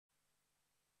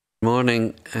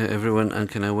Morning, everyone, and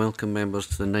can I welcome members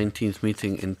to the 19th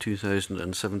meeting in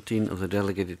 2017 of the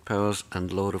Delegated Powers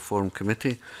and Law Reform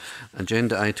Committee.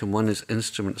 Agenda item 1 is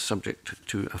instruments subject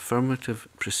to affirmative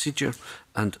procedure,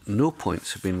 and no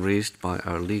points have been raised by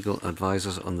our legal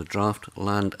advisors on the draft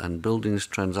Land and Buildings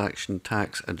Transaction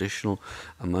Tax Additional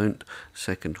Amount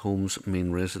Second Homes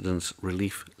Main Residence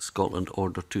Relief Scotland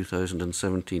Order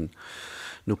 2017.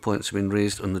 No points have been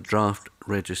raised on the draft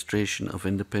Registration of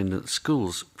Independent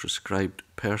Schools Prescribed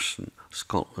Person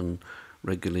Scotland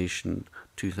Regulation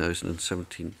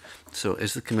 2017. So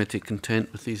is the committee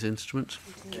content with these instruments?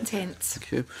 Content.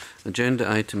 Thank you. Agenda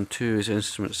item 2 is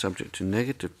instruments subject to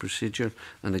negative procedure,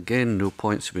 and again no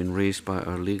points have been raised by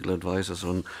our legal advisors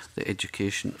on the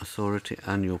Education Authority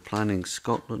Annual Planning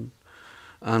Scotland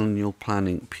Annual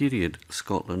Planning Period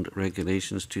Scotland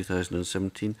Regulations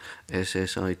 2017,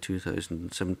 SSI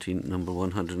 2017 number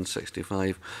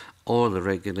 165, or the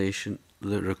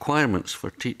requirements for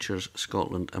teachers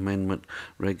Scotland Amendment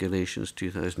Regulations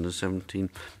 2017,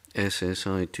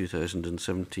 SSI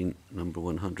 2017 number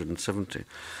 170.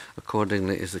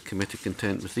 Accordingly, is the committee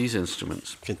content with these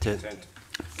instruments? Content.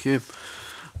 Thank you.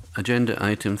 Agenda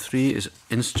item 3 is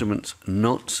instruments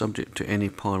not subject to any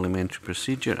parliamentary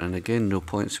procedure, and again no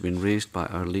points have been raised by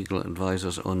our legal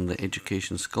advisors on the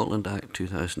Education Scotland Act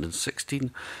 2016,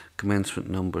 Commencement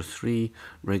number 3,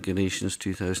 Regulations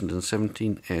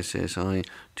 2017, SSI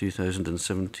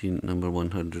 2017 number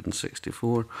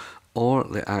 164, or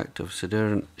the Act of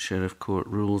Sederunt Sheriff Court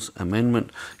Rules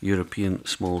Amendment, European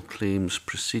Small Claims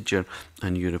Procedure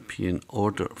and European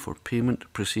Order for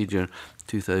Payment Procedure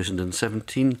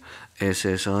 2017,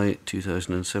 SSI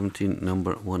 2017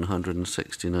 number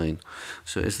 169.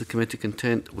 So is the committee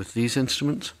content with these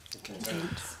instruments?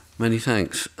 Content. Many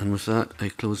thanks, and with that I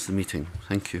close the meeting.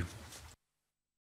 Thank you.